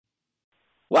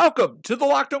Welcome to the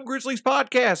Locked On Grizzlies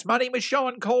podcast. My name is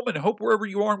Shawn Coleman. Hope wherever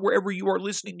you are and wherever you are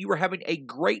listening, you are having a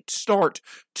great start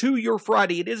to your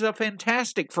Friday. It is a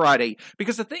fantastic Friday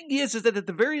because the thing is that at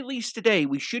the very least today,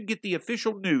 we should get the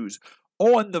official news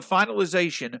on the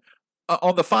finalizing,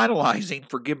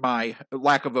 forgive my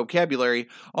lack of vocabulary,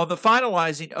 on the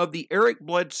finalizing of the Eric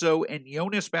Bledsoe,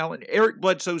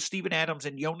 Steven Adams,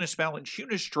 and Jonas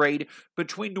Valanciunas trade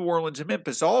between New Orleans and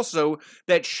Memphis. Also,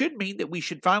 that should mean that we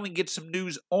should finally get some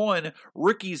news on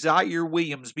rookie Ziaire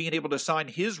Williams being able to sign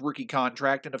his rookie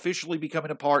contract and officially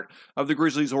becoming a part of the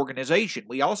Grizzlies organization.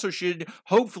 We also should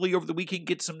hopefully over the weekend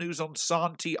get some news on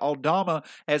Santi Aldama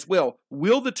as well.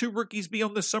 Will the two rookies be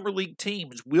on the Summer League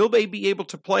teams? Will they be able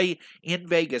to play in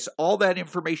Vegas? All that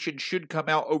information should come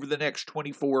out over the next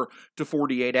 24 to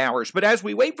 48 hours. But as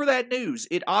we wait for that news,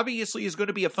 it obviously is going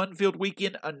to be a fun-filled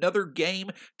weekend. Another game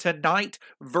tonight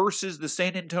versus the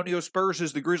San Antonio Spurs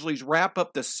as the Grizzlies wrap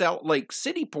up the Salt Lake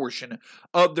City portion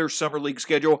of their Summer League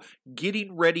schedule,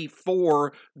 getting ready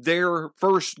for their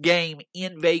first game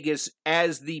in Vegas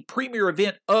as the premier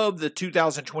event of the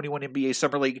 2021 NBA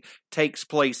Summer League takes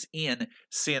place in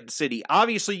Sin City.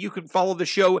 Obviously, you can follow the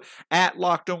show at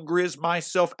Locked On Grizz,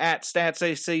 myself at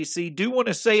StatsACC. Do want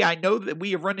to say I know that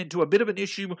we have run into a bit of an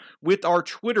issue with our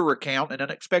Twitter account, an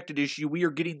unexpected issue. We are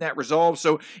getting that resolved.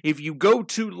 So if you go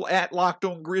to at Locked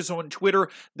On Grizz on Twitter,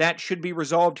 that should be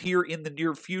resolved here in the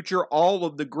near future. All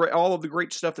of the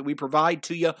great stuff that we provide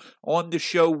to you on the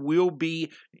show will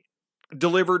be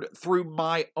delivered through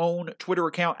my own Twitter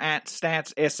account at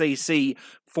StatsSAC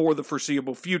for the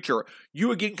foreseeable future.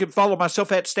 You again can follow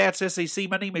myself at StatsSAC.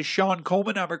 My name is Shawn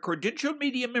Coleman. I'm a credentialed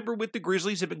media member with the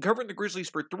Grizzlies. I've been covering the Grizzlies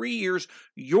for 3 years.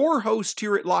 Your host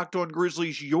here at Locked On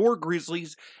Grizzlies, your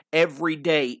Grizzlies every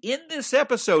day. In this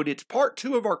episode, it's part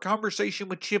 2 of our conversation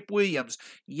with Chip Williams.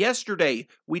 Yesterday,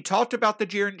 we talked about the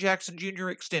Jaren Jackson Jr.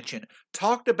 extension,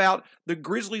 talked about the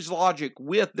Grizzlies' logic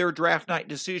with their draft night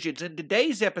decisions. In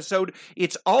today's episode,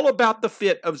 it's all about the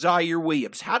fit of Ziaire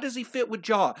Williams. How does he fit with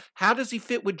Ja? How does he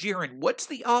fit with Jaren? What's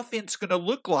the offense going to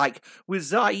look like with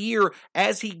Ziaire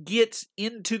as he gets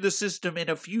into the system in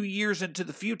a few years into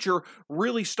the future,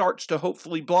 really starts to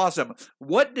hopefully blossom?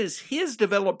 What does his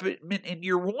development in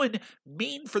year 1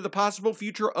 mean for the possible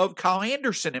future of Kyle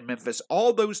Anderson in Memphis?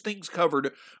 All those things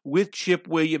covered with Chip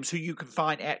Williams, who you can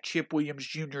find at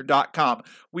chipwilliamsjr.com.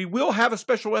 We will have a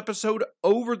special episode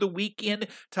over the weekend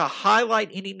to highlight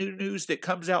any new news that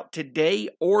comes out today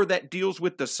or that deals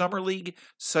with the Summer League,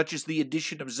 such as the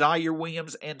addition of Ziaire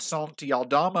Williams and Santi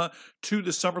Aldama to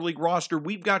the Summer League roster.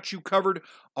 We've got you covered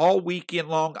all weekend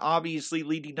long, obviously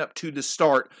leading up to the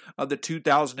start of the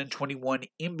 2021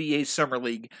 NBA Summer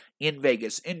League in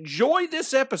Vegas. Enjoy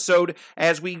this episode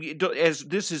as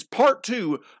this is part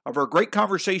 2 of our great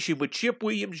conversation with Chip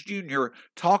Williams Jr.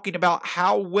 talking about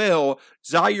how well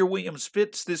Ziaire Williams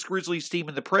fits this Grizzlies team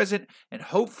in the present and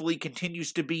hopefully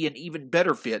continues to be an even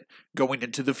better fit going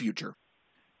into the future.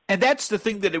 And that's the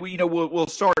thing that we'll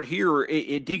start here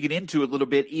digging into a little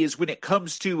bit is when it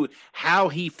comes to how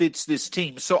he fits this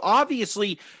team. So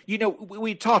obviously,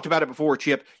 we talked about it before,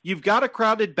 Chip. You've got a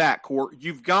crowded backcourt.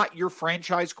 You've got your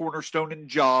franchise cornerstone in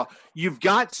Ja. You've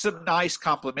got some nice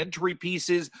complementary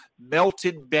pieces.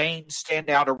 Melton, Bain stand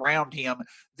out around him.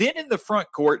 Then in the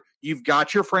front court, you've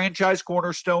got your franchise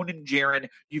cornerstone in Jaren.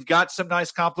 You've got some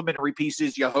nice complementary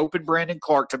pieces. You hope in Brandon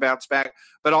Clark to bounce back,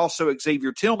 but also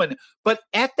Xavier Tillman. But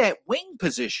at that wing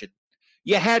position,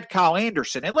 you had Kyle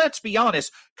Anderson. And let's be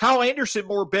honest, Kyle Anderson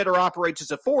more better operates as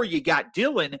a 4. You got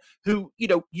Dylan, who,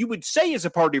 you would say is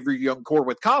a part of your young core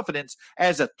with confidence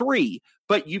as a 3,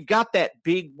 but you've got that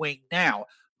big wing now.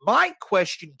 My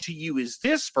question to you is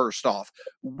this, first off.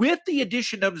 With the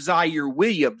addition of Ziaire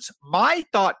Williams, my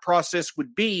thought process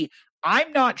would be,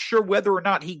 I'm not sure whether or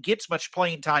not he gets much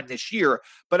playing time this year,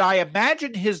 but I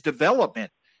imagine his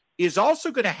development is also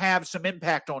going to have some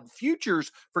impact on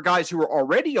futures for guys who are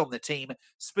already on the team,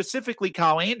 specifically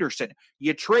Kyle Anderson.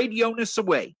 You trade Jonas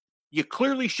away. You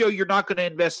clearly show you're not going to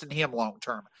invest in him long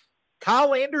term.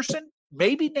 Kyle Anderson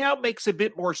maybe now makes a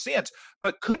bit more sense,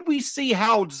 but could we see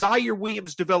how Ziaire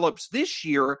Williams develops this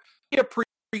year a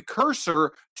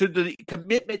precursor to the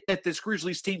commitment that this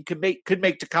Grizzlies team could make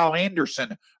to Kyle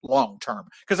Anderson long term?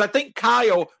 Because I think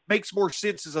Kyle makes more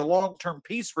sense as a long-term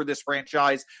piece for this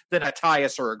franchise than a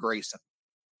Tyus or a Grayson.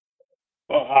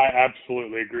 Well, I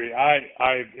absolutely agree. I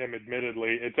am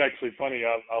admittedly, it's actually funny,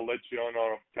 I'll let you on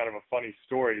a kind of a funny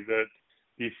story, that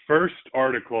the first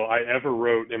article I ever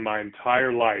wrote in my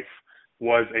entire life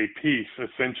was a piece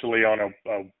essentially on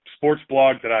a sports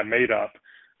blog that I made up,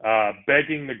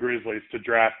 begging the Grizzlies to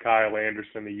draft Kyle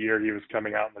Anderson the year he was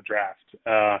coming out in the draft.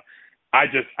 I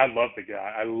love the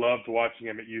guy. I loved watching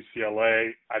him at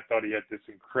UCLA. I thought he had this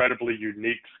incredibly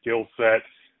unique skill set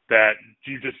that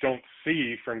you just don't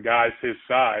see from guys his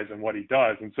size and what he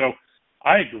does. And so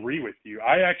I agree with you.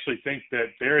 I actually think that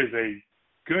there is a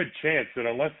good chance that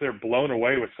unless they're blown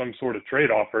away with some sort of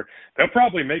trade offer, they'll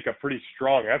probably make a pretty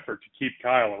strong effort to keep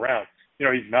Kyle around.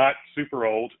 He's not super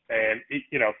old, and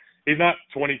he's not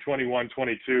 20, 21,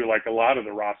 22 like a lot of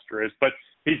the roster is, but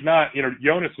he's not,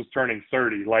 Jonas was turning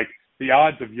 30. Like, the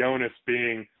odds of Jonas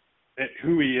being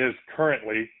who he is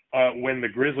currently when the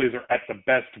Grizzlies are at the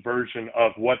best version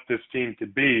of what this team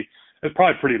could be is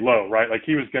probably pretty low, right? Like,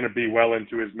 he was going to be well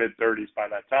into his mid-30s by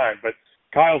that time. But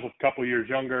Kyle's a couple years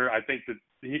younger. I think that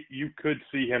you could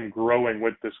see him growing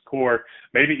with this core,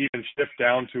 maybe even shift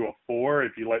down to a 4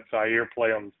 if you let Ziaire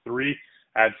play on the 3,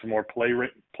 add some more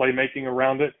playmaking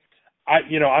around it.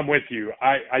 I'm with you.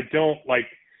 I don't like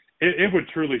 – it would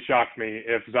truly shock me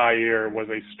if Ziaire was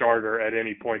a starter at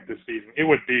any point this season. It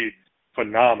would be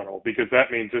phenomenal because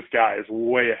that means this guy is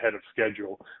way ahead of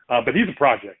schedule. But he's a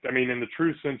project. I mean, in the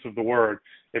true sense of the word,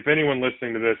 if anyone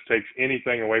listening to this takes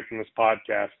anything away from this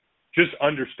podcast, just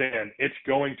understand it's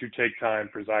going to take time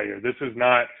for Ziaire. This is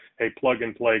not a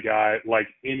plug-and-play guy like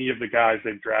any of the guys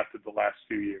they've drafted the last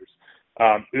few years.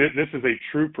 This is a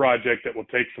true project that will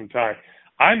take some time.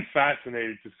 I'm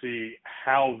fascinated to see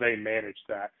how they manage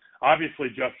that. Obviously,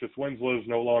 Justice Winslow is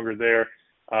no longer there.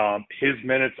 His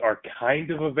minutes are kind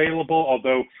of available,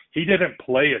 although he didn't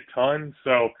play a ton.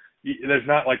 So there's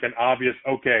not like an obvious,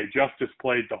 okay, Justice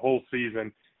played the whole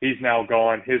season. He's now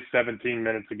gone. His 17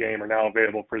 minutes a game are now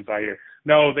available for Ziaire.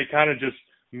 No, they kind of just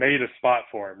made a spot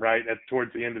for him, right,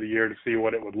 towards the end of the year to see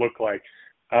what it would look like.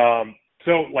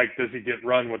 So, does he get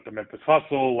run with the Memphis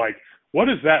Hustle? What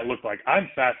does that look like? I'm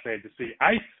fascinated to see.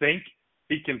 I think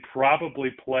he can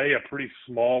probably play a pretty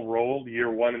small role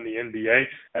year one in the NBA,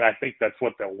 and I think that's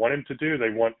what they'll want him to do. They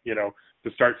want,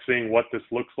 to start seeing what this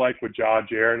looks like with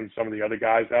Jaren and some of the other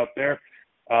guys out there.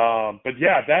 But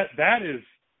yeah, that is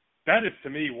to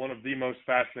me one of the most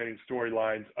fascinating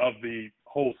storylines of the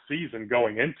whole season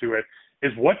going into it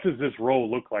is what does this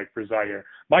role look like for Ziaire?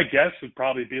 My guess would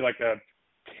probably be like a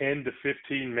 10 to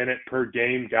 15 minute per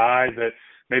game guy that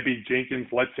maybe Jenkins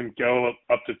lets him go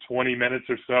up to 20 minutes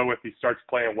or so if he starts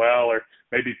playing well, or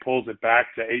maybe pulls it back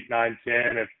to 8, 9,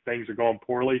 10 if things are going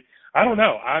poorly. I don't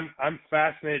know. I'm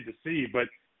fascinated to see, but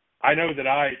I know that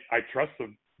I trust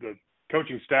the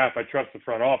coaching staff. I trust the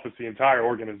front office, the entire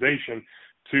organization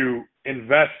to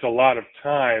invest a lot of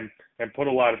time and put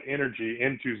a lot of energy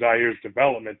into Ziaire's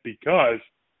development because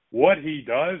what he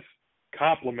does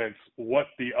complements what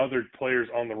the other players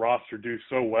on the roster do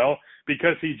so well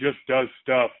because he just does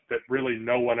stuff that really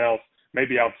no one else,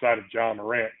 maybe outside of John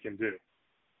Morant, can do.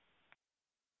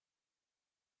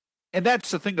 And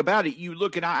that's the thing about it. You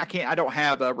look, and I don't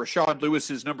have Rashard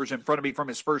Lewis's numbers in front of me from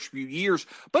his first few years,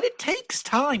 but it takes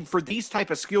time for these type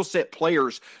of skill set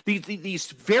players,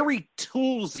 these very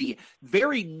toolsy,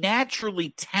 very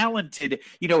naturally talented,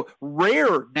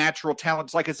 rare natural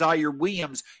talents like a Ziaire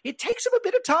Williams. It takes him a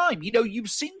bit of time. You've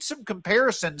seen some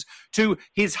comparisons to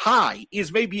his high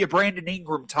is maybe a Brandon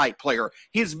Ingram type player.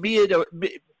 His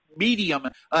medium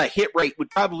hit rate would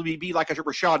probably be like a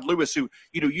Rashard Lewis who,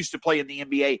 used to play in the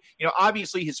NBA.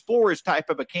 Obviously his floor is type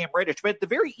of a Cam Reddish, but at the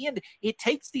very end, it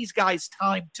takes these guys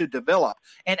time to develop.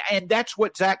 And that's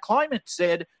what Zach Kleiman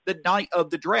said the night of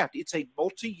the draft. It's a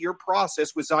multi-year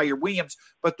process with Ziaire Williams,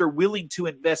 but they're willing to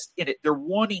invest in it. They're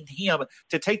wanting him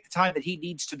to take the time that he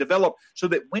needs to develop so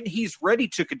that when he's ready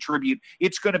to contribute,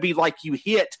 it's going to be like you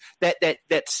hit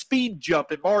that speed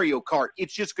jump in Mario Kart.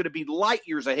 It's just going to be light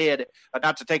years ahead,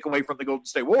 not to take away from the Golden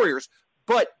State Warriors,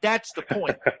 but that's the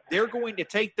point. They're going to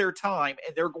take their time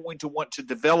and they're going to want to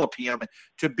develop him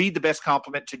to be the best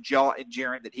complement to Ja and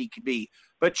Jaren that he can be.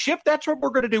 But Chip, that's what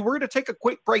we're going to do. We're going to take a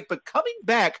quick break, but coming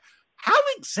back, how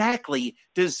exactly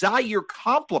does Ziaire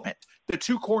complement the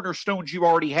two cornerstones you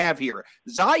already have here?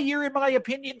 Ziaire, in my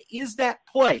opinion, is that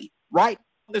play right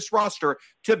on this roster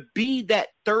to be that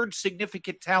third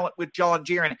significant talent with Ja and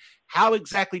Jaren. How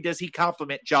exactly does he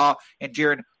complement Ja and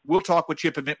Jaren? We'll talk with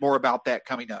Chip a bit more about that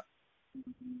coming up.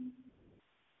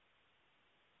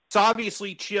 So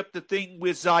obviously, Chip, the thing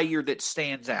with Ziaire that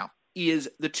stands out is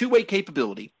the two-way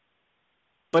capability,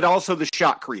 but also the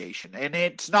shot creation. And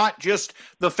it's not just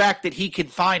the fact that he can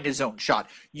find his own shot.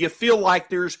 You feel like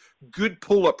there's good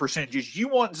pull-up percentages. You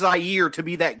want Ziaire to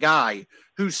be that guy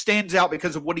who stands out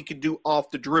because of what he can do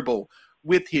off the dribble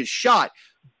with his shot.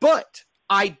 But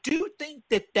I do think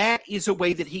that is a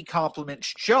way that he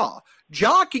complements Ja.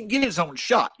 Ja can get his own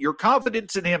shot. Your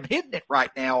confidence in him hitting it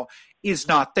right now is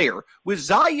not there. With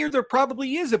Ziaire, there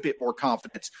probably is a bit more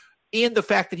confidence. in the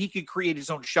fact that he could create his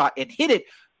own shot and hit it.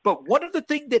 But one of the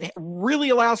things that really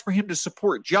allows for him to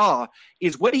support Ja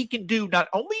is what he can do not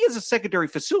only as a secondary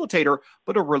facilitator,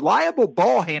 but a reliable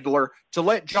ball handler to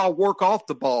let Ja work off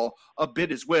the ball a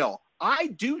bit as well. I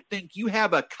do think you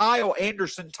have a Kyle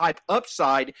Anderson type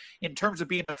upside in terms of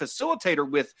being a facilitator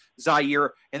with Ziaire,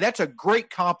 and that's a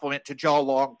great compliment to Ja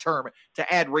long term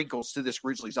to add wrinkles to this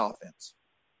Grizzlies offense.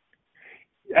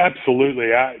 Absolutely.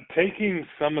 Taking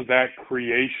some of that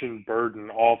creation burden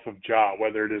off of Ja,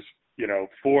 whether it is,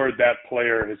 for that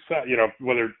player,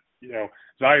 whether,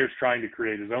 Zaire's trying to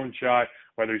create his own shot,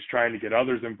 whether he's trying to get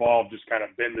others involved, just kind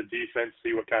of bend the defense,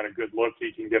 see what kind of good look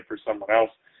he can get for someone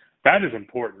else. That is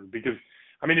important because,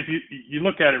 if you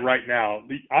look at it right now,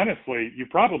 honestly, you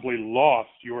probably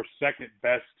lost your second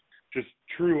best, just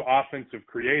true offensive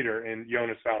creator in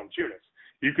Jonas Valanciunas.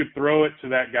 You could throw it to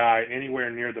that guy anywhere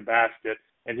near the basket,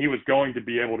 and he was going to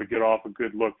be able to get off a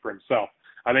good look for himself.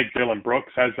 I think Dillon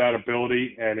Brooks has that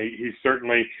ability, and he's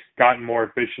certainly gotten more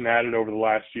efficient at it over the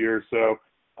last year or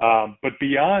so. But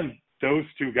beyond those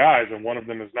two guys, and one of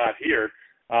them is not here,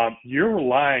 you're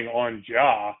relying on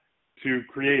Ja to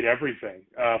create everything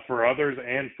for others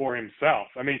and for himself.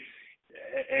 And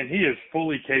he is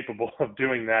fully capable of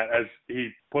doing that, as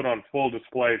he put on full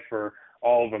display for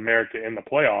all of America in the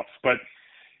playoffs. But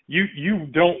you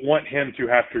don't want him to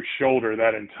have to shoulder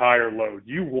that entire load.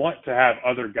 You want to have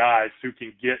other guys who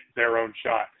can get their own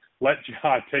shot. Let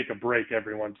Ja take a break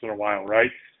every once in a while,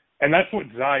 right? And that's what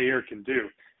Ziaire can do.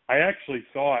 I actually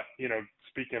thought,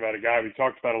 speaking about a guy we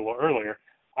talked about a little earlier,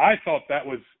 I thought that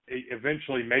was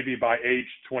eventually, maybe by age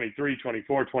 23,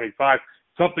 24, 25,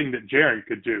 something that Jaren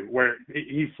could do, where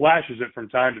he flashes it from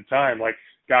time to time, like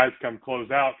guys come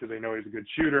close out because they know he's a good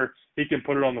shooter. He can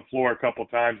put it on the floor a couple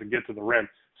times and get to the rim.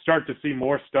 Start to see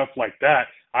more stuff like that,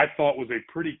 I thought was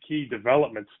a pretty key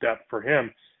development step for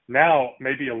him. Now,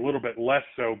 maybe a little bit less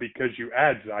so because you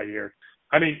add Ziaire.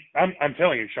 I'm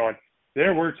telling you, Shawn,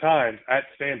 there were times at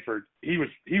Stanford, he was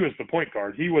the point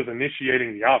guard. He was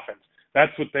initiating the offense.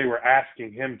 That's what they were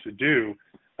asking him to do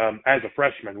as a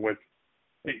freshman with,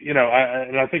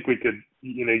 and I think we could,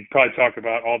 you'd probably talk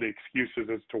about all the excuses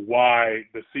as to why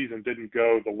the season didn't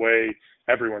go the way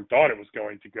everyone thought it was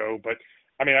going to go. But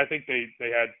I think they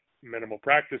had minimal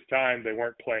practice time. They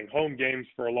weren't playing home games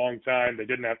for a long time. They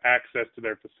didn't have access to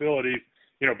their facilities.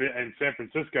 In San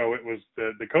Francisco, it was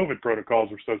the COVID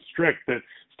protocols were so strict that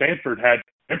Stanford had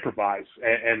to improvise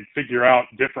and figure out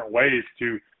different ways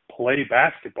to play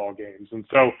basketball games. And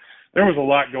so there was a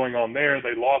lot going on there.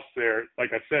 They lost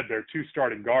like I said, their two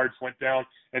starting guards went down.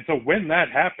 And so when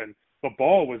that happened, the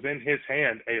ball was in his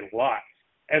hand a lot.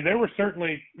 And there were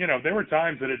certainly, there were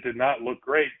times that it did not look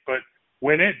great, but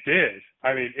when it did,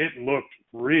 it looked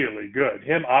really good.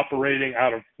 Him operating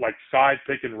out of side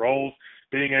pick and rolls,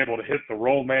 being able to hit the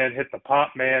roll man, hit the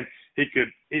pop man.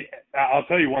 I'll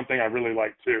tell you one thing I really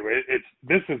like too.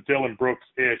 This is Dillon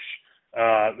Brooks-ish,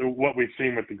 what we've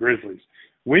seen with the Grizzlies.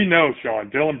 We know, Shawn,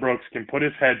 Dillon Brooks can put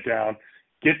his head down,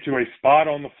 get to a spot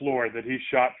on the floor that he's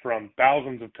shot from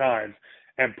thousands of times,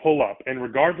 and pull up. And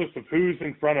regardless of who's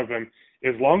in front of him,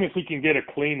 as long as he can get a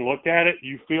clean look at it,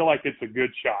 you feel like it's a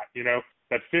good shot.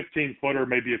 That 15-footer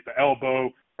maybe at the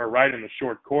elbow or right in the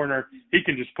short corner, he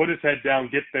can just put his head down,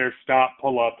 get there, stop,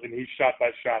 pull up, and he shot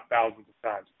that shot thousands of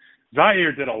times.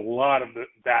 Ziaire did a lot of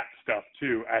that stuff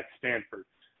too at Stanford.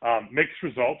 Mixed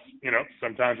results,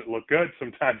 sometimes it looked good,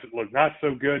 sometimes it looked not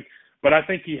so good, but I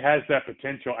think he has that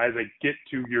potential as a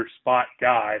get-to-your-spot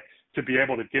guy to be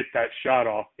able to get that shot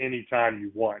off anytime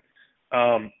you want.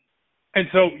 And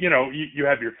so, you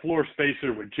have your floor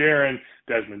spacer with Jaren,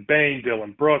 Desmond Bane,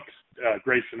 Dillon Brooks,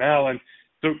 Grayson Allen.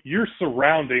 So you're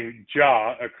surrounding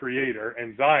Ja, a creator,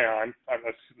 and Ziaire,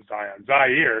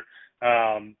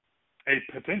 a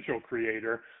potential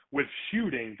creator with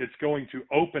shooting that's going to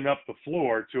open up the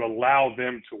floor to allow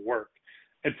them to work.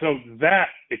 And so that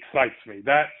excites me.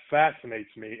 That fascinates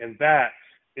me. And that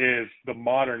is the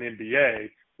modern NBA,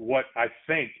 what I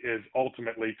think is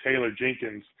ultimately Taylor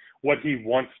Jenkins, what he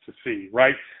wants to see,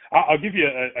 right? I'll give you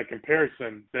a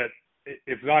comparison that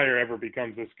if Ziaire ever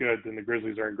becomes this good, then the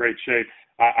Grizzlies are in great shape.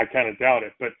 I kind of doubt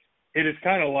it. But it is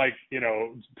kind of like,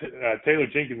 Taylor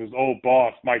Jenkins' old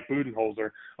boss, Mike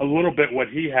Budenholzer, a little bit what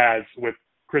he has with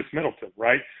Chris Middleton,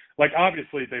 right?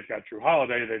 Obviously, they've got Drew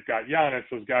Holiday, they've got Giannis.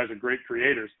 Those guys are great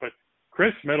creators. But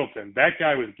Chris Middleton, that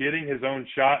guy was getting his own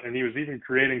shot, and he was even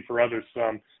creating for others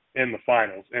some in the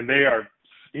finals. And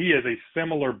he is a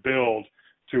similar build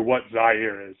to what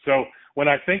Ziaire is. So when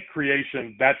I think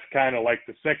creation, that's kind of like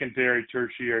the secondary,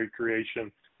 tertiary creation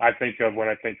I think of when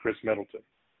I think Chris Middleton.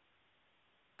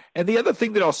 And the other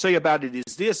thing that I'll say about it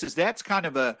is this: is that's kind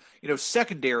of a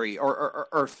secondary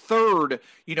or third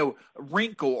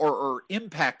wrinkle or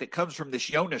impact that comes from this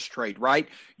Jonas trade, right?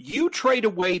 You trade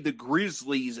away the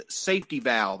Grizzlies' safety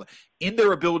valve in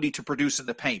their ability to produce in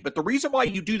the paint. But the reason why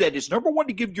you do that is, number one,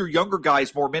 to give your younger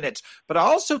guys more minutes. But I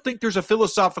also think there's a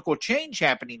philosophical change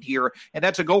happening here, and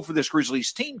that's a goal for this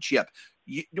Grizzlies team, Chip.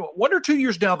 1 or 2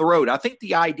 years down the road, I think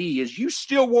the idea is you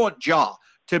still want Ja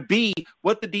to be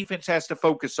what the defense has to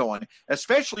focus on,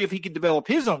 especially if he can develop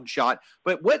his own shot,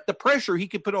 but what the pressure he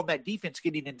can put on that defense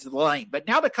getting into the lane. But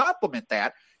now to complement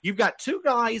that, you've got two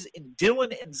guys in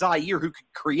Dillon and Ziaire who can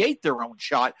create their own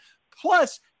shot,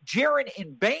 plus Jaren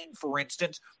and Bane, for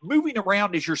instance, moving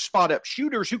around as your spot-up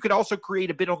shooters who could also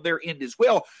create a bit on their end as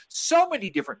well. So many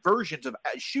different versions of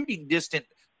shooting distant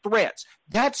threats.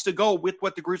 That's the goal with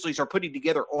what the Grizzlies are putting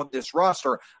together on this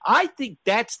roster. I think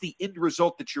that's the end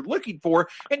result that you're looking for,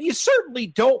 and you certainly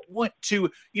don't want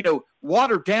to,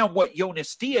 water down what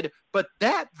Jonas did, but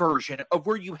that version of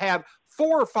where you have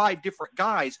 4 or 5 different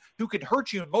guys who can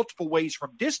hurt you in multiple ways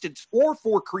from distance or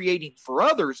for creating for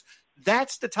others,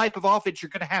 that's the type of offense you're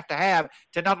going to have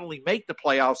to not only make the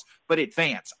playoffs, but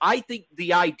advance. I think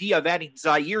the idea of adding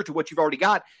Ziaire to what you've already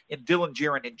got in Dillon,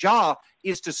 Jaren, and Ja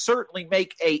is to certainly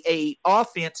make a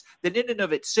offense that in and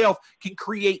of itself can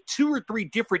create 2 or 3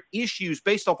 different issues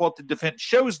based off what the defense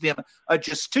shows them,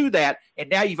 adjust to that. And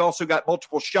now you've also got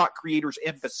multiple shot creators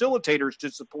and facilitators to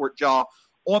support Ja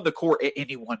on the court at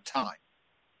any one time.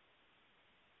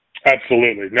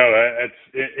 Absolutely. No,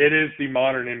 it is the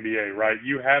modern NBA, right?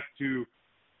 You have to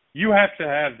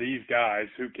have these guys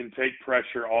who can take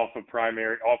pressure off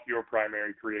your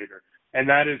primary creator. And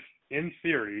that is, in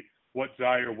theory, what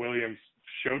Ziaire Williams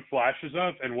showed flashes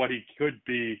of and what he could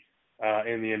be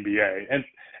in the NBA.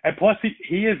 And plus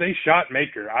he is a shot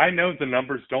maker. I know the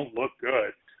numbers don't look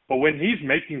good, but when he's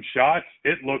making shots,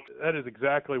 that is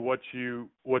exactly what you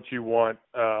want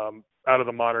out of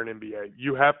the modern NBA.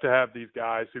 You have to have these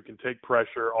guys who can take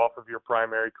pressure off of your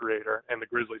primary creator. In the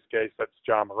Grizzlies' case, that's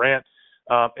Ja Morant.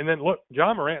 And then, look,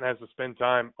 Ja Morant has to spend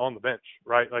time on the bench,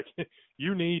 right? Like,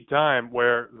 you need time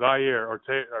where Ziaire or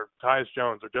Tyus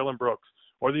Jones or Dylan Brooks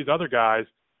or these other guys,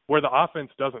 where the offense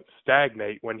doesn't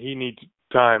stagnate when he needs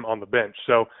time on the bench.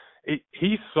 So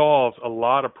he solves a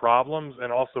lot of problems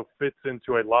and also fits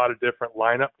into a lot of different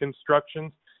lineup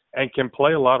constructions and can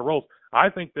play a lot of roles. I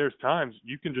think there's times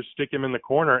you can just stick him in the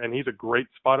corner and he's a great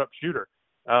spot-up shooter.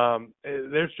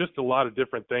 There's just a lot of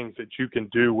different things that you can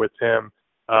do with him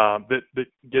that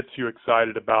gets you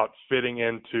excited about fitting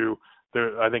into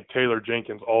I think Taylor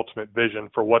Jenkins' ultimate vision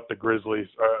for what the Grizzlies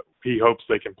he hopes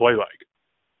they can play like.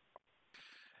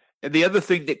 And the other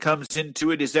thing that comes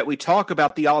into it is that we talk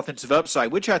about the offensive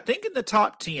upside, which I think in the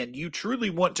top 10, you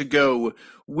truly want to go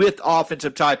with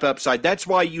offensive type upside. That's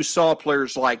why you saw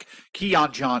players like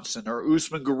Keon Johnson or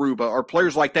Usman Garuba or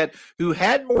players like that who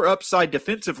had more upside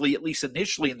defensively, at least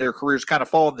initially in their careers, kind of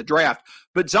fall in the draft.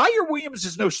 But Ziaire Williams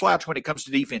is no slouch when it comes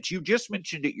to defense. You just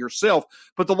mentioned it yourself.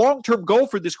 But the long-term goal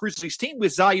for this Grizzlies team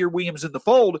with Ziaire Williams in the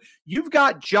fold, you've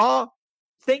got Ja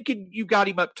thinking you got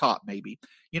him up top maybe.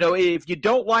 If you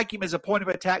don't like him as a point of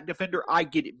attack defender, I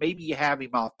get it. Maybe you have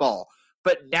him off ball.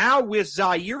 But now with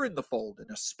Ziaire in the fold, and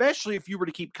especially if you were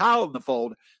to keep Kyle in the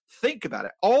fold, think about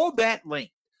it. All that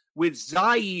length with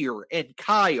Ziaire and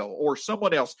Kyle or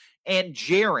someone else and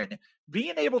Jaren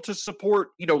being able to support,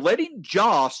 letting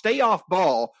Ja stay off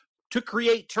ball to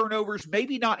create turnovers,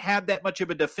 maybe not have that much of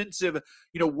a defensive,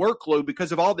 workload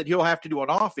because of all that he'll have to do on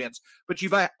offense. But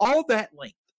you've got all that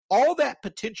length, all that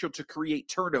potential to create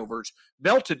turnovers.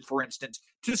 Melton, for instance,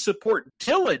 to support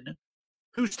Dillon,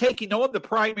 who's taking on the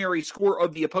primary score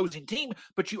of the opposing team,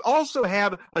 but you also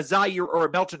have a Ziaire or a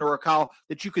Melton or a Kyle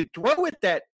that you could throw at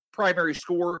that primary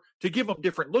score to give them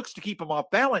different looks to keep them off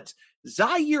balance.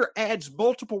 Ziaire adds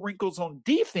multiple wrinkles on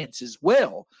defense as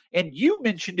well. And you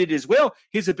mentioned it as well,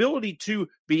 his ability to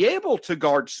be able to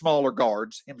guard smaller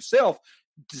guards himself.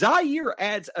 Ziaire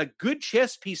adds a good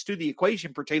chess piece to the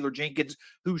equation for Taylor Jenkins,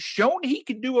 who's shown he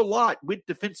can do a lot with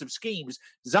defensive schemes.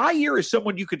 Ziaire is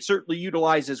someone you could certainly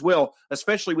utilize as well,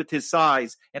 especially with his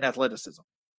size and athleticism.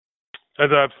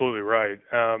 That's absolutely right.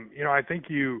 I think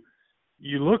you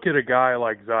look at a guy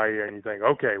like Ziaire and you think,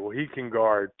 okay, well, he can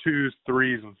guard 2s,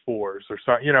 3s, and 4s. Or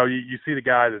so, you see the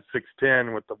guy that's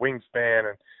 6'10" with the wingspan,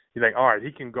 and you think, all right,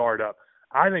 he can guard up.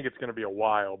 I think it's going to be a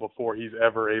while before he's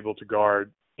ever able to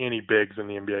guard any bigs in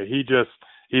the NBA.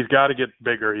 He's got to get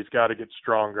bigger. He's got to get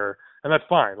stronger. And that's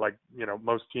fine. Like,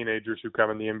 most teenagers who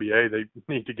come in the NBA, they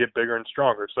need to get bigger and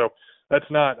stronger. So that's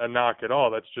not a knock at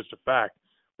all. That's just a fact.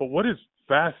 But what is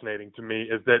fascinating to me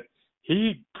is that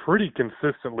he pretty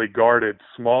consistently guarded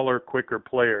smaller, quicker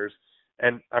players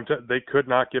and they could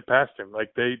not get past him.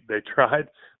 Like they tried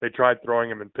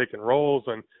throwing him in pick and rolls,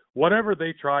 and whatever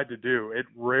they tried to do, it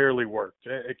rarely worked.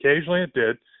 Occasionally it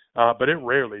did, but it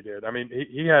rarely did. I mean,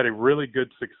 he had a really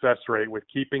good success rate with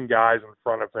keeping guys in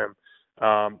front of him.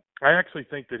 I actually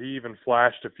think that he even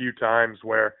flashed a few times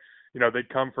where, they'd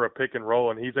come for a pick and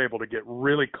roll, and he's able to get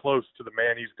really close to the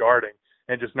man he's guarding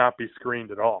and just not be screened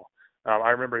at all. I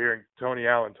remember hearing Tony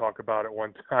Allen talk about it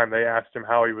one time. They asked him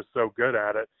how he was so good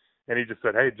at it, and he just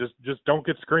said, hey, just don't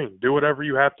get screened. Do whatever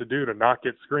you have to do to not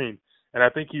get screened. And I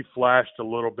think he flashed a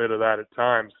little bit of that at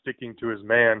times, sticking to his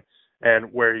man,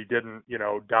 and where he didn't,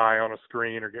 die on a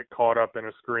screen or get caught up in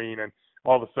a screen. And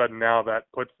all of a sudden now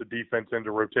that puts the defense into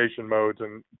rotation modes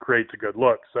and creates a good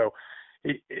look. So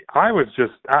I was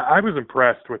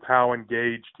impressed with how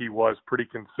engaged he was pretty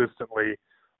consistently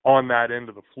on that end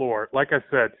of the floor. Like I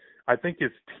said, I think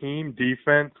his team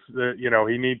defense,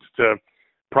 he needs to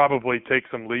probably take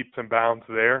some leaps and bounds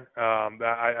there.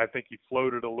 I think he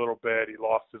floated a little bit. He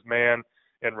lost his man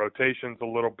in rotations a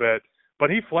little bit,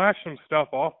 but he flashed some stuff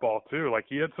off ball too. Like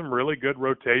he had some really good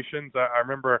rotations. I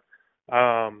remember,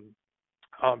 I'm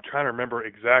trying to remember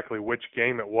exactly which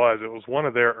game it was. It was one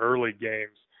of their early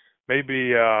games. Maybe,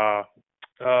 man,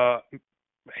 I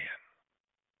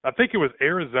think it was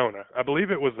Arizona. I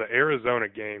believe it was the Arizona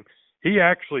game. He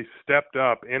actually stepped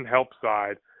up in help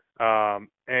side, or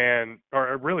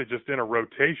really just in a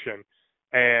rotation,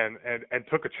 and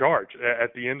took a charge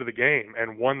at the end of the game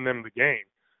and won them the game.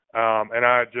 And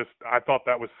I thought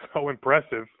that was so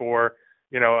impressive for,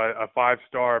 a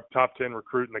 5-star top 10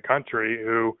 recruit in the country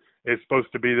who is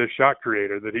supposed to be this shot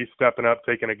creator, that he's stepping up,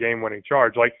 taking a game-winning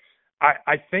charge. Like,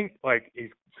 I think, like, he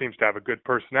seems to have a good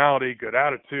personality, good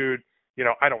attitude.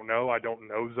 I don't know. I don't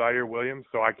know Ziaire Williams,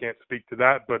 so I can't speak to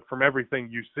that. But from everything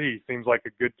you see, seems like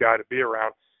a good guy to be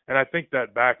around. And I think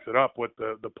that backs it up with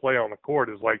the play on the court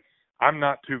is like, I'm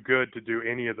not too good to do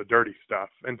any of the dirty stuff.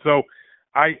 And so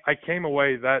I came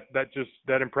away that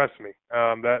impressed me.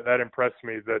 That impressed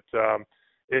me that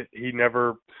he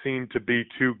never seemed to be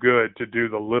too good to do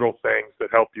the little things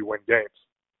that help you win games.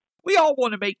 We all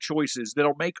want to make choices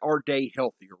that'll make our day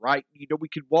healthier, right? We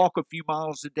can walk a few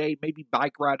miles a day, maybe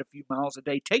bike ride a few miles a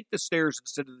day, take the stairs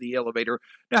instead of the elevator.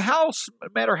 Now, no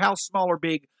matter how small or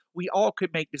big, we all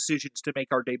could make decisions to make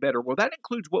our day better. Well, that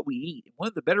includes what we eat. And one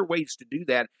of the better ways to do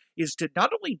that is to not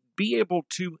only be able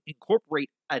to incorporate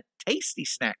a tasty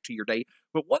snack to your day,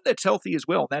 but one that's healthy as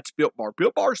well, and that's Built Bar.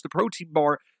 Built Bar is the protein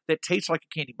bar that tastes like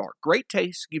a candy bar. Great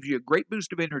taste, gives you a great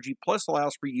boost of energy, plus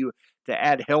allows for you to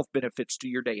add health benefits to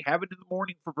your day. Have it in the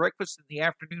morning for breakfast, in the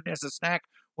afternoon as a snack.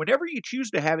 Whenever you choose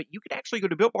to have it, you can actually go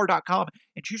to BuiltBar.com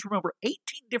and choose from over 18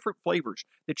 different flavors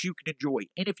that you can enjoy.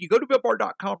 And if you go to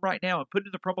BuiltBar.com right now and put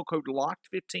in the promo code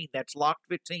LOCKED15, that's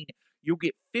LOCKED15, you'll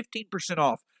get 15%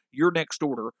 off your next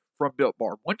order from Built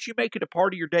Bar. Once you make it a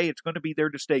part of your day, it's going to be there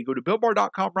to stay. Go to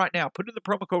BuiltBar.com right now. Put in the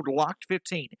promo code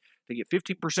LOCKED15 to get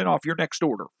 15% off your next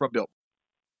order from Built Bar.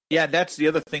 Yeah, that's the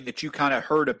other thing that you kind of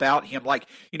heard about him. Like,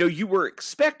 you were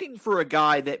expecting for a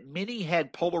guy that many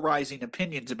had polarizing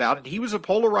opinions about, and he was a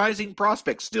polarizing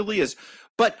prospect, still is.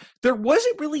 But there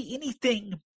wasn't really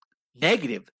anything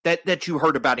negative that you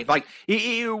heard about him. Like,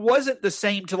 it wasn't the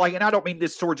same to, like, and I don't mean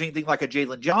this towards anything like a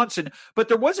Jalen Johnson, but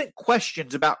there wasn't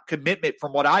questions about commitment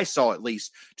from what I saw, at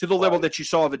least, to the level that you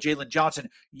saw of a Jalen Johnson.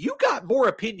 You got more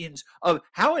opinions of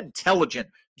how intelligent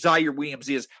Ziaire Williams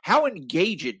is, how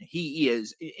engaging he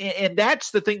is. And that's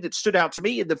the thing that stood out to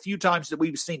me in the few times that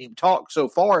we've seen him talk so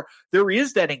far. There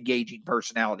is that engaging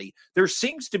personality. There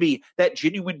seems to be that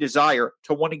genuine desire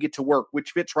to want to get to work,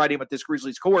 which fits right in with this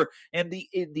Grizzlies core, and the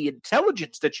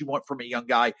intelligence that you want from a young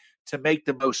guy to make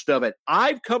the most of it.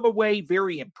 I've come away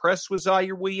very impressed with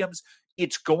Ziaire Williams.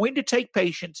 It's going to take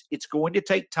patience. It's going to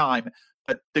take time.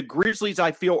 But the Grizzlies,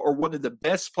 I feel, are one of the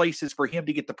best places for him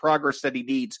to get the progress that he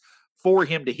needs for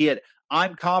him to hit.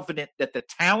 I'm confident that the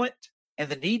talent and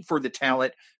the need for the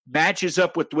talent matches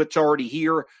up with what's already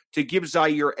here to give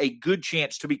Ziaire a good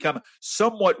chance to become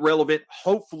somewhat relevant,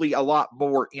 hopefully a lot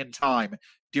more in time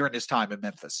during his time in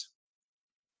Memphis.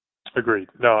 Agreed.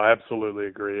 No, I absolutely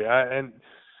agree.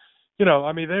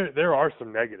 There are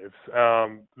some negatives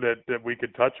that we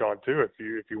could touch on too if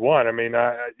you want.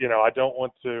 I don't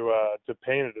want to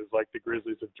paint it as like the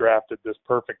Grizzlies have drafted this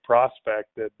perfect prospect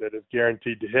that is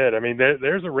guaranteed to hit.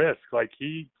 There's a risk. Like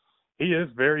he is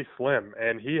very slim,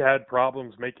 and he had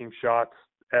problems making shots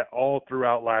all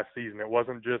throughout last season. It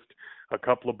wasn't just a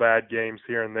couple of bad games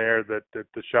here and there that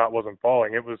the shot wasn't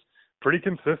falling. It was pretty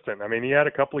consistent. He had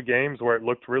a couple of games where it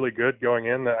looked really good going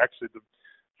in. Actually, the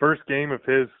first game of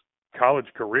his college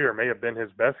career may have been his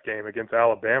best game against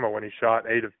Alabama when he shot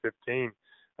 8 of 15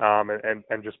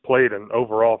 and just played an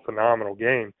overall phenomenal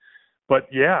game. But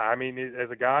yeah, I mean,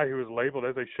 as a guy who is labeled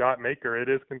as a shot maker, it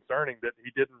is concerning that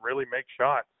he didn't really make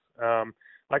shots.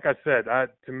 Like I said,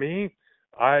 to me,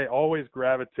 I always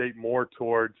gravitate more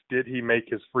towards did he make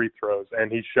his free throws,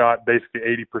 and he shot basically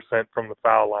 80% from the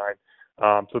foul line.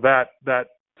 So that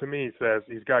to me says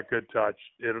he's got good touch.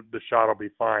 The shot will be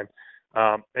fine.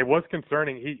 It was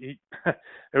concerning. He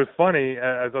it was funny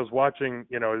as I was watching,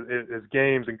 his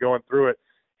games and going through it.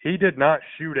 He did not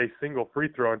shoot a single free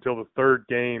throw until the third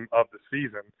game of the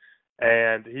season,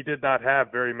 and he did not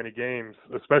have very many games,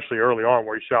 especially early on,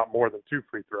 where he shot more than 2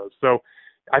 free throws. So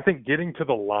I think getting to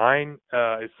the line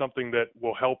is something that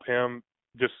will help him.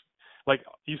 Just like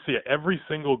you see, every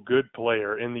single good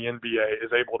player in the NBA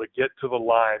is able to get to the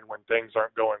line when things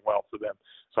aren't going well for them.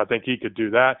 So I think he could do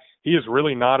that. He is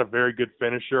really not a very good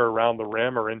finisher around the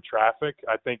rim or in traffic.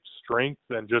 I think strength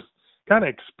and just kind of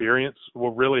experience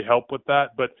will really help with that.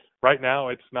 But right now,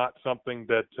 it's not something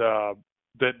that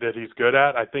he's good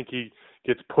at. I think he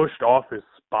gets pushed off his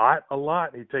spot a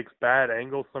lot. He takes bad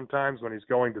angles sometimes when he's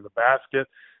going to the basket.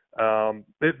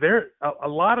 A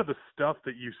lot of the stuff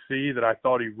that you see that I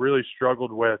thought he really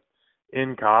struggled with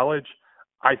in college,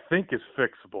 I think is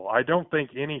fixable. I don't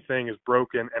think anything is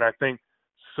broken, and I think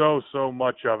so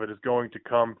much of it is going to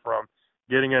come from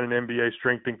getting in an NBA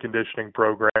strength and conditioning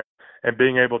program and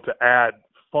being able to add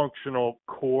functional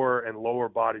core and lower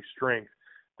body strength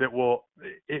that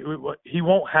he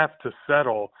won't have to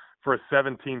settle for a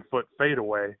 17-foot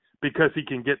fadeaway because he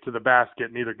can get to the basket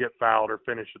and either get fouled or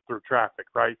finish it through traffic,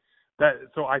 right?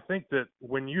 So I think that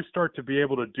when you start to be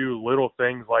able to do little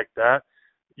things like that,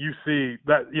 you see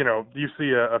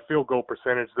a field goal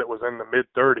percentage that was in the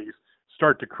mid-30s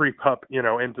start to creep up,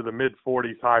 into the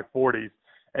mid-40s, high 40s,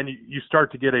 and you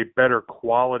start to get a better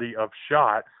quality of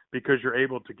shot because you're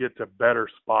able to get to better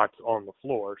spots on the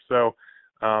floor. So,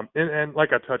 and like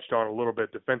I touched on a little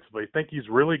bit defensively, I think he's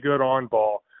really good on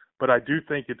ball, but I do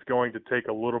think it's going to take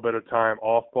a little bit of time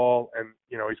off ball, and,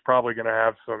 he's probably going to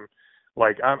have some,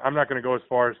 I'm not going to go as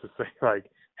far as to say,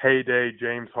 heyday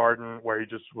James Harden, where he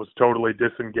just was totally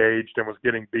disengaged and was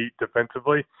getting beat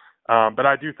defensively. But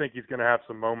I do think he's going to have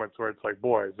some moments where it's like,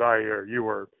 boy, Ziaire, you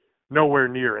were nowhere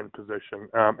near in position.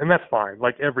 And that's fine.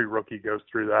 Like every rookie goes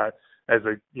through that as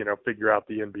they, figure out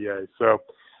the NBA. So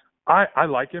I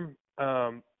like him.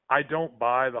 I don't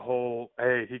buy the whole,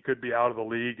 hey, he could be out of the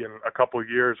league in a couple of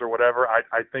years or whatever.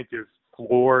 I think his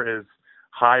floor is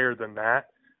higher than that.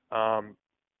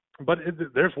 But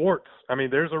there's warts. I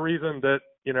mean, there's a reason that,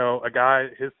 a guy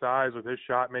his size with his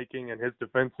shot making and his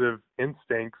defensive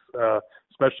instincts,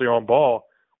 especially on ball,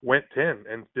 went 10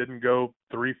 and didn't go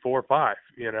 3, 4, 5,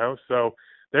 So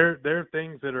there are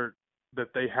things that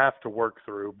they have to work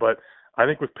through. But I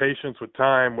think with patience, with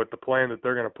time, with the plan that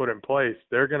they're going to put in place,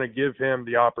 they're going to give him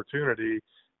the opportunity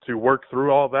to work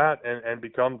through all that and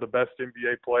become the best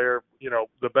NBA player,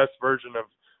 the best version of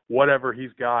whatever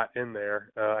he's got in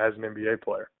there as an NBA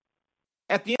player.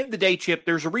 At the end of the day, Chip,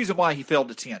 there's a reason why he fell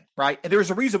to 10, right? And there's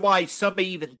a reason why some may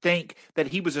even think that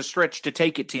he was a stretch to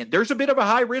take at 10. There's a bit of a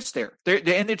high risk there,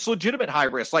 and it's legitimate high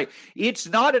risk. It's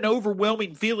not an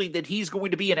overwhelming feeling that he's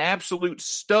going to be an absolute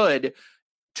stud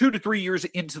 2 to 3 years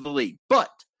into the league.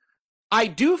 But I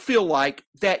do feel like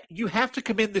that you have to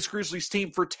commend this Grizzlies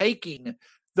team for taking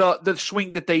the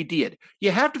swing that they did.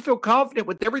 You have to feel confident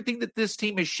with everything that this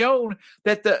team has shown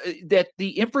that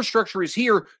the infrastructure is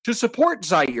here to support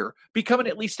Ziaire becoming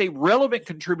at least a relevant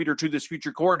contributor to this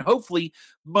future core and hopefully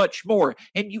much more.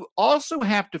 And you also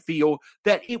have to feel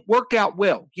that it worked out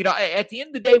well. At the end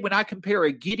of the day, when I compare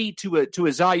a Giddey to a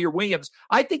Ziaire Williams,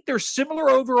 I think there's similar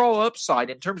overall upside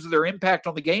in terms of their impact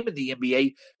on the game in the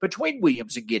NBA between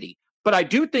Williams and Giddey. But I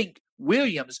do think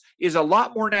Williams is a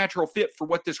lot more natural fit for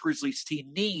what this Grizzlies team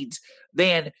needs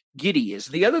than Giddey is.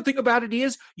 The other thing about it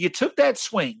is you took that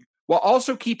swing while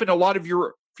also keeping a lot of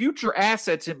your future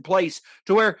assets in place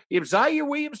to where if Ziaire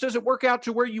Williams doesn't work out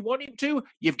to where you want him to,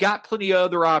 you've got plenty of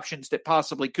other options that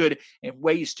possibly could and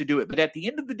ways to do it. But at the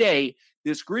end of the day,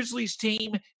 this Grizzlies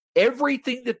team,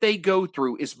 everything that they go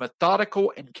through is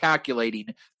methodical and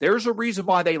calculating. There's a reason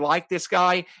why they like this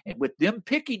guy, and with them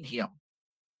picking him,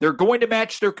 they're going to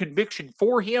match their conviction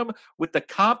for him with the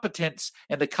competence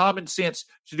and the common sense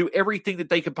to do everything that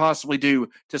they could possibly do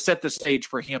to set the stage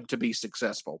for him to be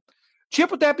successful. Chip,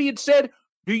 with that being said,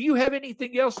 do you have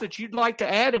anything else that you'd like to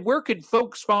add? And where can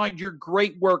folks find your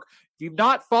great work? If you've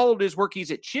not followed his work,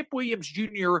 he's at Chip Williams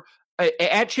Jr.,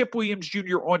 at Chip Williams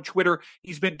Jr. on Twitter.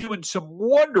 He's been doing some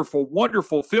wonderful,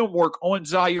 wonderful film work on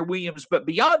Ziaire Williams. But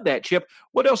beyond that, Chip,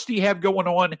 what else do you have going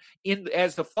on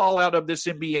as the fallout of this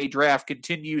NBA draft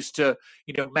continues to,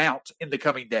 mount in the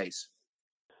coming days?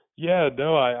 Yeah,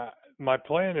 no, my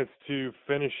plan is to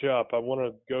finish up. I want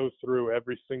to go through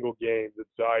every single game that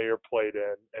Ziaire played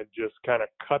in and just kind of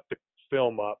cut the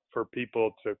film up for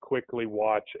people to quickly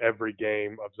watch every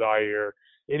game of Ziaire,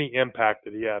 any impact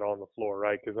that he had on the floor,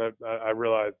 right? Because I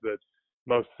realize that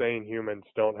most sane humans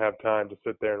don't have time to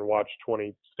sit there and watch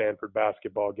 20 Stanford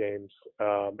basketball games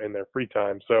in their free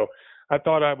time. So I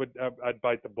thought I'd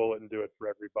bite the bullet and do it for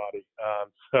everybody.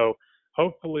 So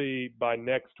hopefully by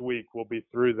next week we'll be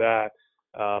through that.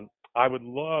 I would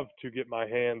love to get my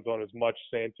hands on as much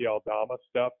Santi Aldama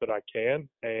stuff that I can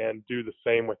and do the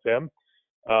same with him,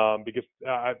 because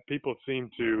people seem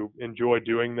to enjoy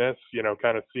doing this,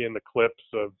 kind of seeing the clips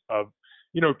of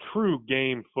true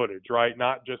game footage, right?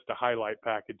 Not just a highlight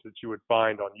package that you would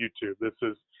find on YouTube. This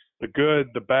is the good,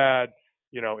 the bad.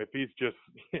 If he's just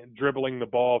dribbling the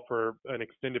ball for an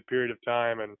extended period of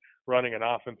time and running an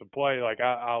offensive play, like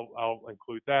I'll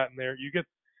include that in there. You get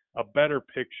a better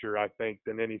picture, I think,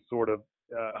 than any sort of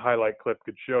highlight clip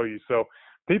could show you. So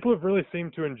people have really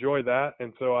seemed to enjoy that,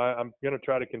 and so I'm going to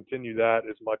try to continue that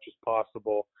as much as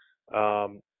possible.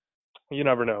 You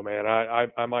never know, man.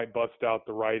 I might bust out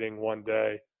the writing one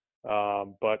day,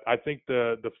 but I think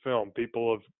the film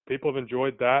people have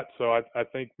enjoyed that. So I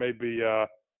think maybe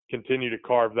continue to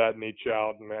carve that niche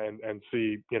out and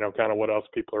see kind of what else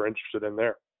people are interested in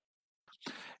there.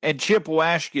 And Chip will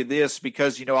ask you this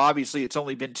because, obviously it's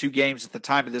only been 2 games at the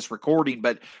time of this recording,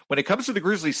 but when it comes to the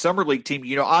Grizzlies Summer League team,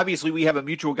 obviously we have a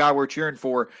mutual guy we're cheering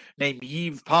for named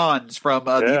Yves Pons from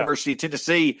the University of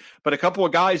Tennessee, but a couple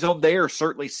of guys on there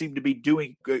certainly seem to be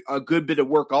doing a good bit of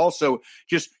work also.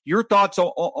 Just your thoughts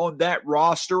on that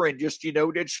roster and just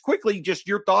quickly, just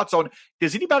your thoughts on,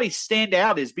 does anybody stand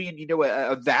out as being,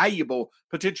 a valuable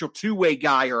potential 2-way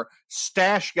guy or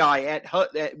stash guy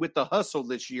with the hustle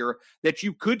this year that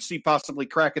you could see possibly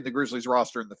cracking the Grizzlies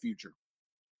roster in the future?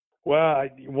 Well,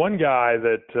 one guy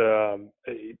that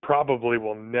probably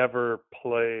will never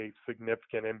play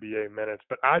significant NBA minutes,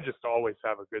 but I just always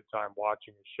have a good time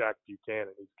watching is Shaq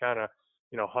Buchanan. He's kind of,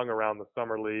 hung around the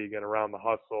summer league and around the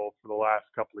hustle for the last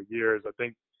couple of years.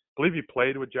 I believe he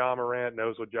played with Ja Morant,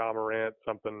 knows with Ja Morant,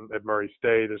 something at Murray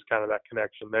State. There's kind of that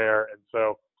connection there. And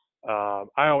so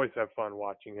I always have fun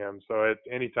watching him. So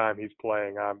anytime he's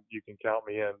playing, you can count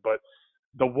me in. But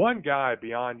the one guy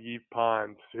beyond Yves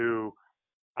Pons who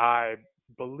I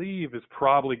believe is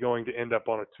probably going to end up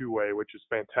on a 2-way, which is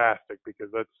fantastic because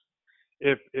that's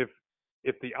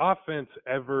if the offense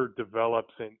ever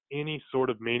develops in any sort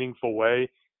of meaningful way,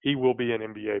 he will be an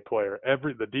NBA player.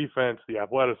 The defense, the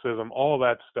athleticism, all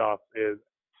that stuff is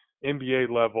NBA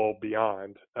level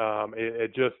beyond.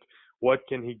 It just, what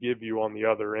can he give you on the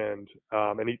other end?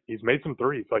 And he's made some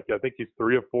threes. Like I think he's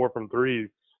 3 of 4 from threes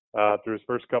through his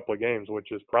first couple of games,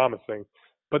 which is promising.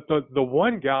 But the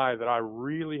one guy that I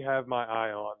really have my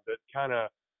eye on that kind of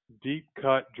deep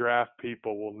cut draft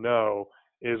people will know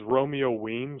is Romeo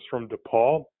Weems from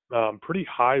DePaul. Pretty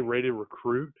high rated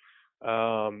recruit.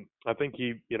 I think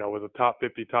he, was a top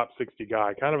 50, top 60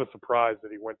 guy. Kind of a surprise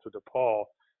that he went to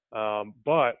DePaul,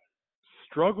 but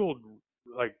struggled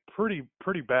like pretty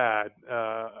bad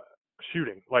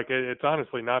shooting. Like it's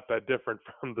honestly not that different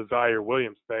from the Ziaire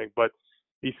Williams thing, but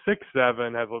he's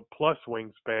 6'7", has a plus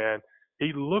wingspan.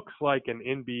 He looks like an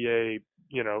NBA,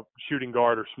 shooting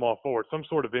guard or small forward, some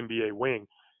sort of NBA wing.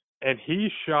 And he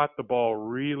shot the ball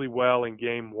really well in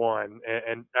game 1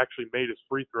 and actually made his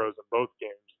free throws in both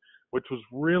games, which was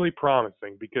really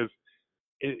promising because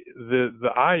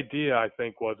the idea, I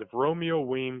think, was if Romeo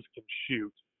Weems can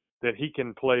shoot, that he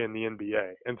can play in the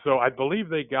NBA. And so I believe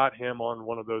they got him on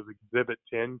one of those Exhibit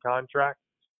 10 contracts.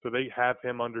 So they have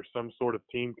him under some sort of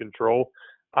team control.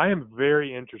 I am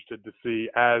very interested to see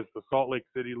as the Salt Lake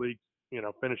City League,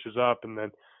 finishes up and then,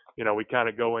 we kind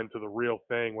of go into the real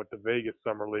thing with the Vegas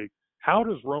Summer League.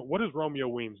 What does Romeo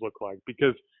Weems look like?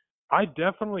 Because I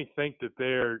definitely think that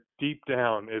there deep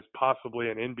down is possibly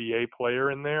an NBA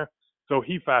player in there. So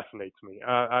he fascinates me.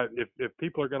 If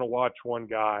people are going to watch one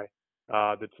guy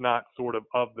that's not sort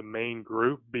of the main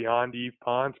group beyond Yves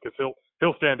Pons, because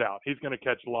he'll stand out. He's going to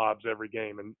catch lobs every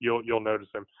game, and you'll notice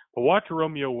him. But watch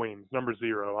Romeo Weems, number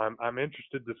 0. I'm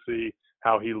interested to see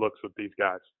how he looks with these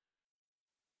guys.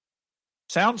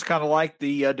 Sounds kind of like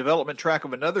the development track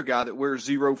of another guy that wears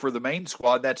 0 for the main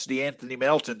squad. That's DeAnthony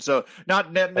Melton. So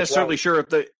not necessarily sure if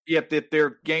Yep, if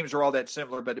their games are all that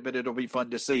similar, but it'll be fun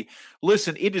to see.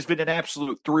 Listen, it has been an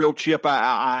absolute thrill, Chip.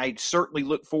 I certainly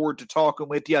look forward to talking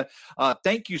with you.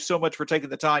 Thank you so much for taking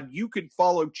the time. You can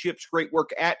follow Chip's great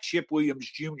work at Chip Williams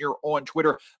Jr. on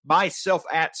Twitter, myself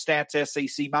at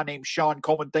StatsSAC. My name's Shawn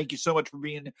Coleman. Thank you so much for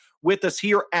being with us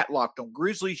here at Locked On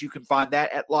Grizzlies. You can find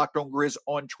that at Locked On Grizz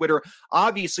on Twitter.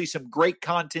 Obviously, some great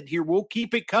content here. We'll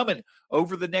keep it coming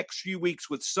over the next few weeks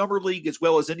with Summer League, as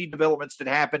well as any developments that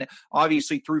happen,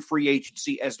 obviously, through free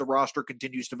agency as the roster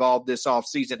continues to evolve this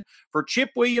offseason. For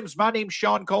Chip Williams, my name's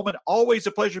Shawn Coleman. Always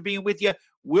a pleasure being with you.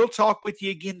 We'll talk with you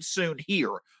again soon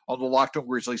here on the Locked On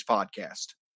Grizzlies podcast.